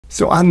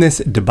So on this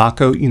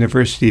DeBacco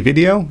University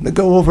video, I'll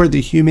go over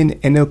the human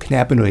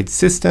endocannabinoid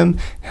system,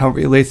 how it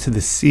relates to the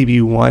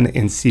CB1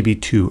 and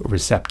CB2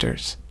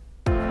 receptors.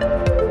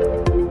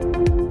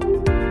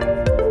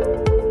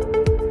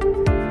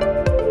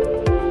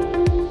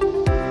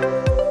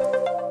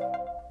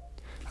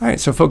 All right,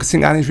 so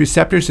focusing on these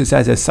receptors, just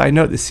as a side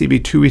note, the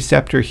CB2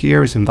 receptor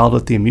here is involved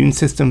with the immune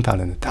system found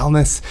in the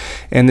thalamus,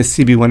 and the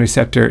CB1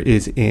 receptor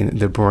is in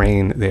the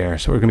brain there.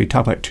 So we're going to be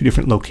talking about two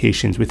different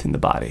locations within the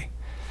body.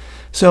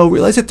 So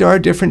realize that there are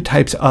different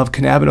types of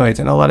cannabinoids,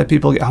 and a lot of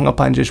people get hung up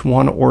on just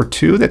one or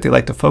two that they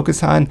like to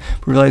focus on,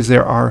 but realize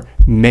there are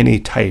many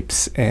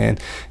types. And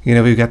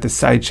we've got the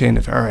side chain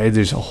of, all right,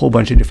 there's a whole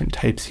bunch of different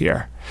types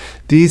here.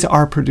 These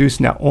are produced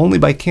not only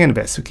by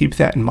cannabis, so keep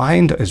that in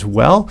mind as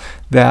well,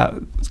 that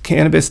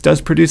cannabis does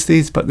produce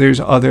these, but there's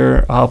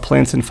other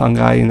plants and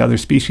fungi and other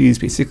species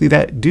basically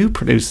that do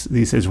produce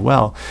these as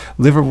well.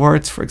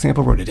 Liverworts, for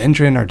example,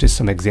 Rhododendron are just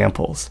some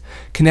examples.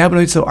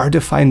 Cannabinoids, though, are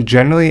defined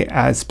generally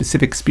as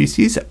specific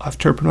species of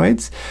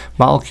terpenoids,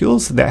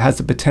 molecules that has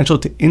the potential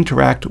to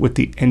interact with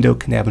the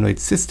endocannabinoid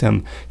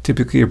system,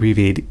 typically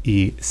abbreviated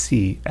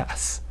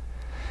ECS.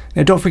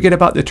 Now, don't forget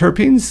about the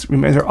terpenes.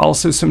 Remember, there are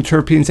also some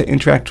terpenes that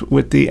interact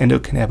with the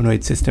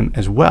endocannabinoid system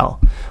as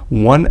well.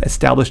 One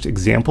established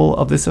example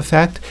of this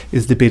effect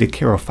is the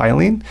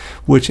beta-caryophyllene,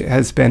 which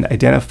has been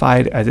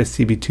identified as a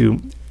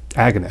CB2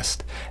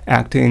 agonist,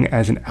 acting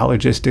as an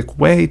allergistic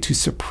way to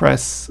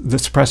suppress the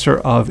suppressor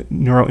of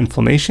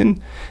neuroinflammation.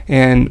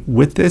 And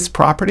with this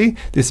property,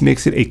 this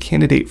makes it a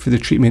candidate for the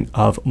treatment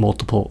of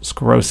multiple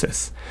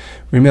sclerosis.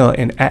 Remember,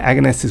 an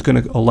agonist is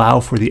going to allow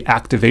for the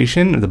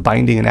activation, or the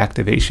binding and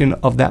activation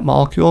of that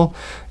molecule,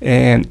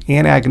 and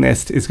an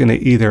agonist is going to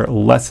either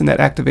lessen that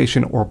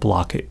activation or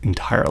block it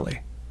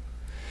entirely.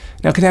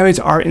 Now, cannabinoids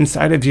are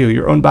inside of you.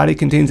 Your own body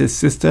contains a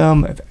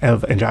system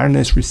of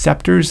endogenous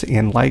receptors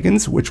and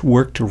ligands which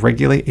work to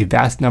regulate a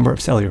vast number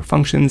of cellular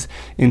functions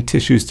in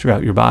tissues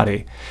throughout your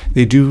body.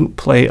 They do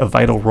play a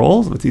vital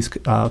role with these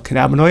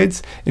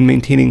cannabinoids in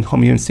maintaining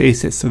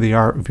homeostasis, so they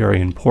are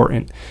very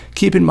important.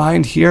 Keep in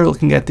mind here,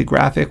 looking at the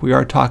graphic, we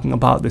are talking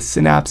about the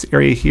synapse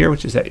area here,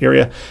 which is that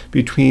area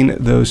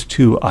between those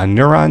two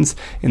neurons,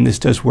 and this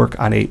does work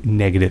on a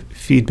negative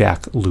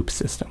feedback loop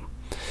system.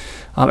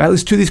 At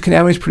least two of these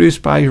cannabinoids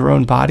produced by your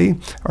own body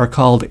are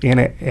called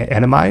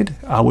anandamide,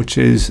 which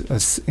is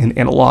an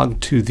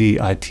analog to the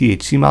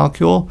THC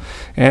molecule.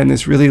 And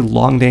this really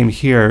long name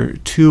here,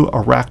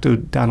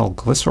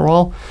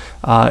 2-arachidonylglycerol,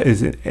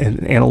 is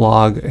an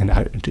analog, an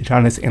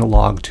endogenous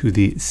analog to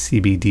the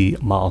CBD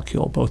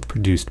molecule, both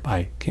produced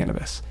by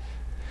cannabis.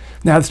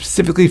 Now,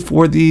 specifically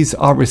for these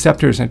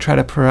receptors, I try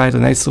to provide a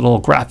nice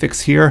little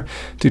graphics here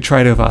to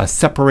try to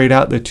separate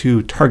out the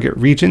two target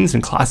regions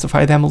and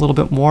classify them a little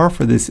bit more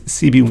for this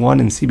CB1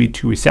 and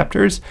CB2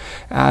 receptors,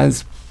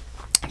 as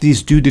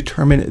these do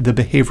determine the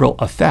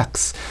behavioral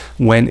effects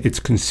when it's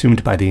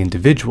consumed by the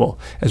individual,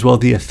 as well as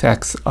the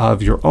effects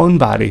of your own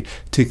body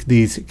to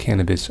these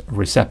cannabis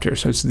receptors.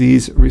 So it's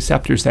these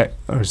receptors that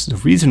are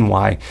the reason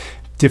why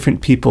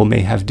different people may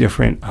have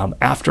different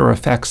after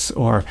effects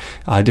or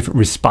different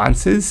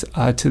responses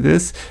to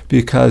this,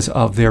 because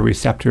of their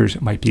receptors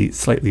might be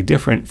slightly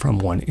different from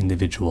one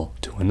individual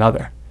to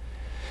another.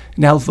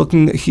 Now,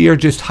 looking here,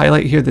 just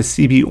highlight here the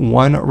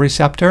CB1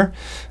 receptor.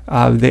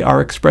 They are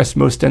expressed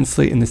most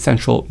densely in the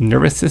central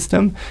nervous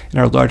system and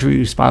are largely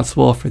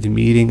responsible for the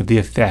mediating of the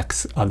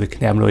effects of the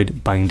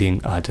cannabinoid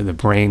binding to the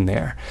brain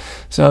there.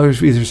 So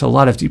there's a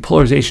lot of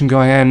depolarization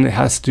going on. It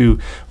has to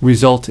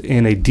result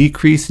in a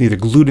decrease in either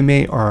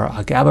glutamate or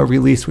GABA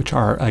release, which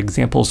are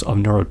examples of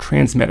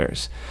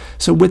neurotransmitters.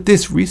 So with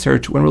this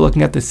research, when we're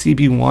looking at the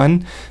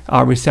CB1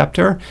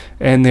 receptor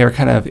and their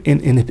kind of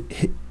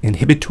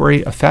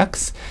inhibitory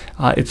effects,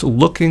 it's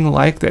looking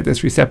like that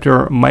this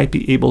receptor might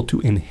be able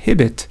to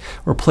inhibit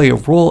or play a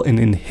role in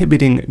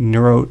inhibiting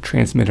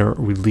neurotransmitter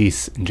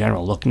release in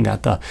general, looking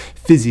at the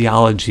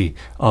physiology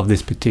of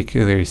this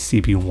particular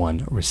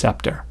CB1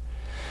 receptor.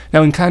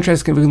 Now, in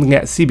contrast, looking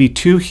at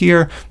CB2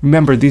 here,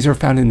 remember these are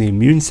found in the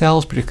immune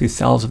cells, particularly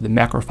cells of the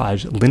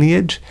macrophage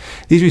lineage.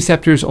 These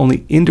receptors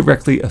only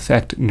indirectly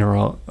affect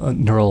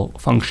neural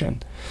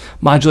function.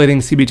 Modulating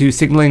CB2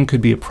 signaling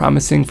could be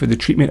promising for the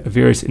treatment of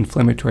various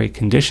inflammatory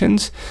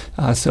conditions,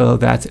 so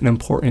that's an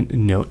important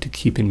note to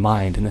keep in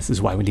mind, and this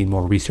is why we need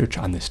more research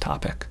on this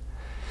topic.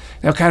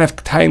 Now, kind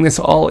of tying this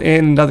all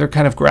in, another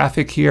kind of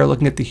graphic here,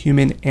 looking at the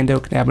human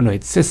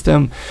endocannabinoid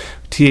system,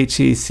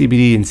 THC,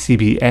 CBD, and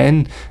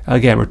CBN.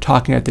 Again, we're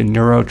talking at the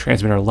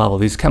neurotransmitter level,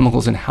 these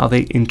chemicals and how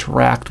they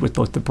interact with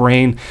both the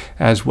brain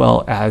as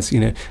well as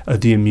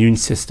the immune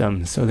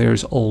system. So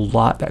there's a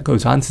lot that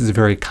goes on. This is a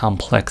very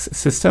complex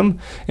system,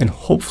 and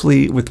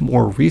hopefully with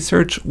more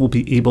research, we'll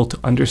be able to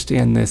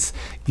understand this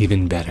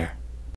even better.